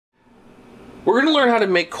We're going to learn how to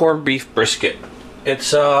make corned beef brisket.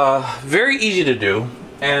 It's very easy to do,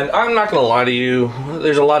 and I'm not going to lie to you,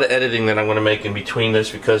 there's a lot of editing that I'm going to make in between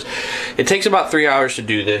this because it takes about 3 hours to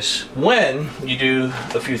do this when you do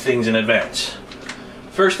a few things in advance.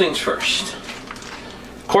 First things first,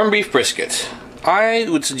 corned beef brisket. I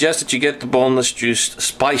would suggest that you get the boneless, juiced,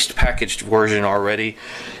 spiced packaged version already.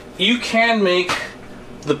 You can make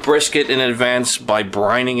the brisket in advance by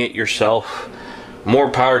brining it yourself.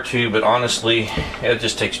 More power to you, but honestly, it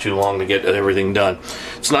just takes too long to get everything done.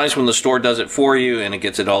 It's nice when the store does it for you and it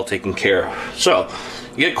gets it all taken care of. So,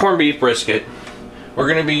 you get corned beef brisket. We're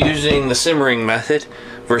going to be using the simmering method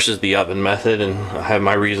versus the oven method, and I have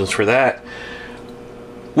my reasons for that.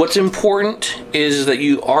 What's important is that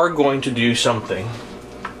you are going to do something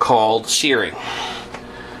called searing.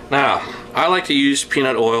 Now, I like to use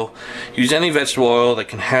peanut oil. Use any vegetable oil that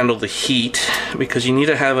can handle the heat because you need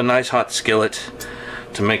to have a nice hot skillet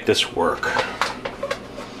to make this work.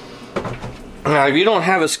 Now, if you don't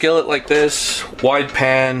have a skillet like this, wide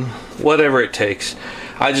pan, whatever it takes,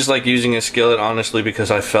 I just like using a skillet honestly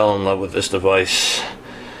because I fell in love with this device.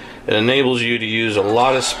 It enables you to use a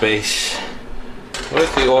lot of space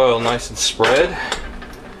with the oil nice and spread.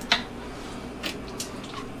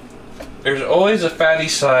 There's always a fatty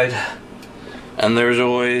side and there's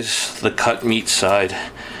always the cut meat side.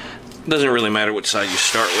 It doesn't really matter which side you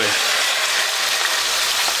start with.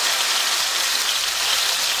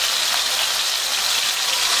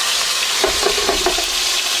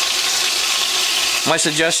 My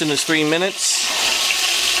suggestion is 3 minutes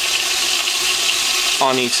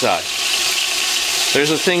on each side.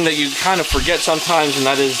 There's a thing that you kind of forget sometimes, and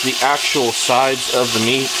that is the actual sides of the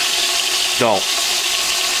meat. Don't.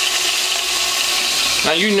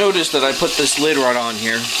 Now you notice that I put this lid right on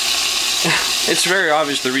here. It's very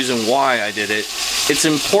obvious the reason why I did it. It's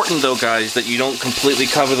important though, guys, that you don't completely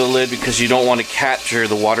cover the lid because you don't want to capture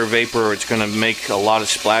the water vapor or it's going to make a lot of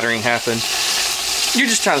splattering happen. You're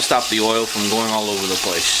just trying to stop the oil from going all over the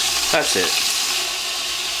place. That's it.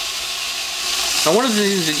 Now one of the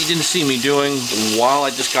things that you didn't see me doing while I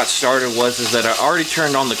just got started was that I already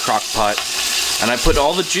turned on the crock pot and I put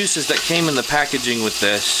all the juices that came in the packaging with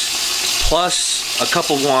this, plus a cup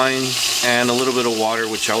of wine and a little bit of water,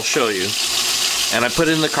 which I'll show you. And I put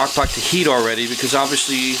it in the crock pot to heat already because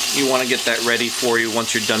obviously you want to get that ready for you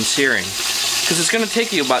once you're done searing. Because it's going to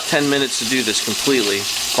take you about 10 minutes to do this completely.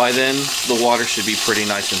 By then, the water should be pretty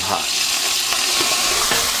nice and hot.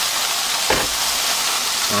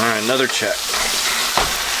 Alright, another check.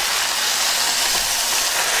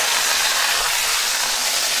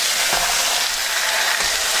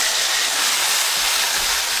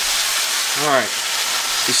 Alright,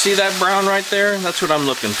 you see that brown right there? That's what I'm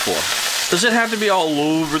looking for. Does it have to be all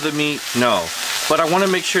over the meat? No. But I want to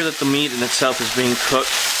make sure that the meat in itself is being cooked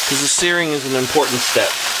because the searing is an important step.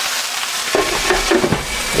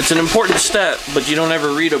 It's an important step, but you don't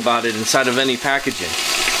ever read about it inside of any packaging.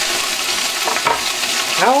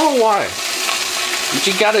 I don't know why, but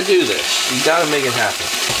you gotta do this. You gotta make it happen.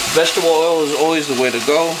 Vegetable oil is always the way to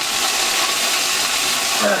go.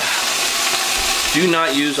 Do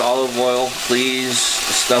not use olive oil, please.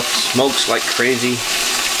 The stuff smokes like crazy.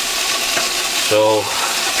 So,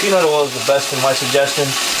 peanut oil is the best in my suggestion.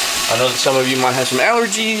 I know that some of you might have some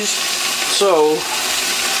allergies, so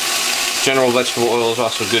general vegetable oil is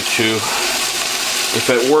also good too. If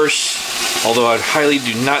at worst, although I'd highly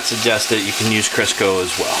do not suggest it, you can use Crisco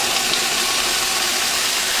as well.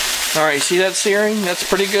 Alright, see that searing? That's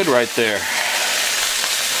pretty good right there.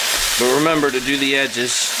 But remember to do the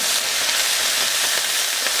edges.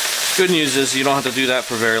 Good news is you don't have to do that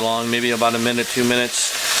for very long, maybe about a minute, 2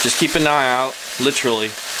 minutes. Just keep an eye out, literally,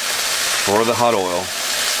 for the hot oil.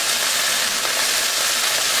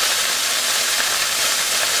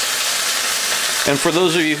 And for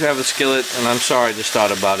those of you who have a skillet, and I'm sorry I just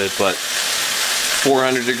thought about it, but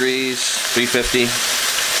 400 degrees, 350.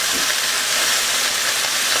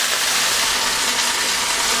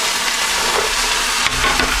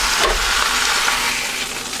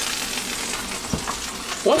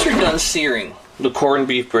 Once you're done searing the corned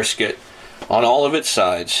beef brisket on all of its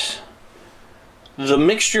sides, the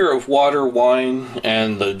mixture of water, wine,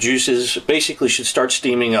 and the juices basically should start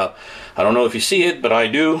steaming up. I don't know if you see it, but I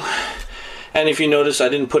do. And if you notice, I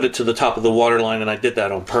didn't put it to the top of the water line, and I did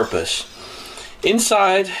that on purpose.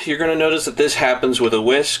 Inside, you're going to notice that this happens with a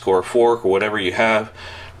whisk or a fork or whatever you have.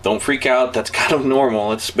 Don't freak out, that's kind of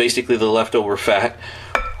normal. It's basically the leftover fat.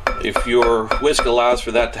 If your whisk allows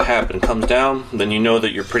for that to happen, comes down, then you know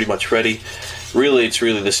that you're pretty much ready. Really, it's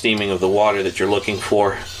really the steaming of the water that you're looking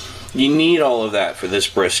for. You need all of that for this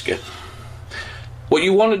brisket. What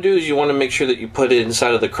you want to do is you want to make sure that you put it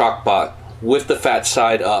inside of the crock pot with the fat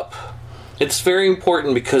side up. It's very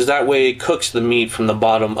important because that way it cooks the meat from the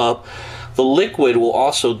bottom up. The liquid will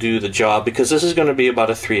also do the job because this is going to be about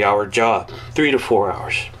a 3-hour job, 3 to 4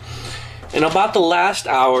 hours. In about the last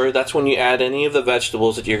hour, that's when you add any of the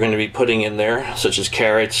vegetables that you're going to be putting in there, such as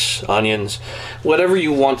carrots, onions, whatever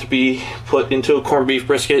you want to be put into a corned beef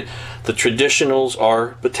brisket. The traditionals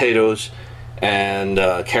are potatoes and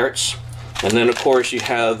carrots. And then of course you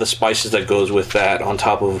have the spices that goes with that on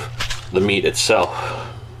top of the meat itself.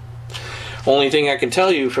 Only thing I can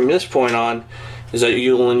tell you from this point on is that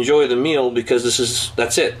you'll enjoy the meal because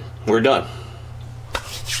that's it. We're done.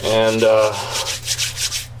 And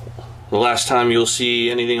the last time you'll see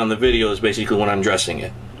anything on the video is basically when I'm dressing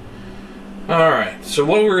it. Alright, so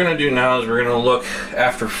what we're going to do now is we're going to look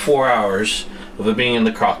after 4 hours of it being in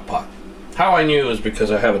the crock pot. How I knew is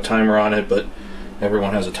because I have a timer on it, but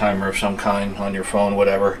everyone has a timer of some kind on your phone,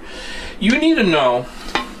 whatever. You need to know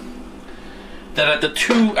that at the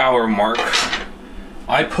 2-hour mark,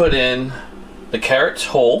 I put in the carrots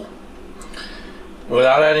whole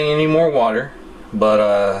without adding any more water,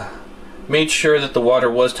 but made sure that the water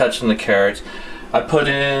was touching the carrots. I put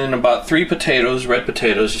in about 3 potatoes, red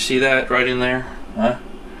potatoes. You see that right in there? Huh?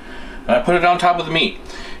 And I put it on top of the meat.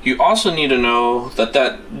 You also need to know that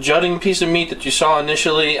that jutting piece of meat that you saw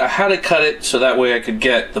initially, I had to cut it so that way I could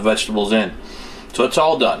get the vegetables in. So it's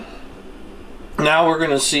all done. Now we're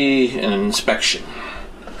going to see an inspection.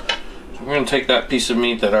 So we're going to take that piece of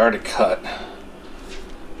meat that I already cut.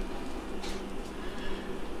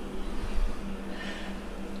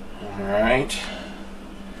 Alright.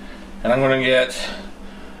 And I'm going to get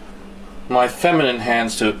my feminine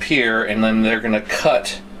hands to appear, and then they're going to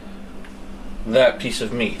cut that piece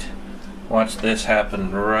of meat. Watch this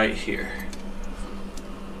happen right here.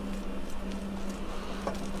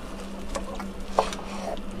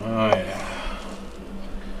 Oh yeah.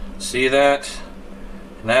 See that?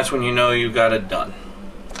 And that's when you know you got it done.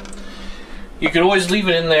 You could always leave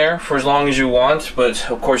it in there for as long as you want,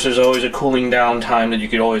 but of course there's always a cooling down time that you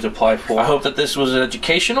could always apply for. I hope that this was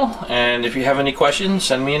educational, and if you have any questions,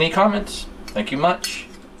 send me any comments. Thank you much.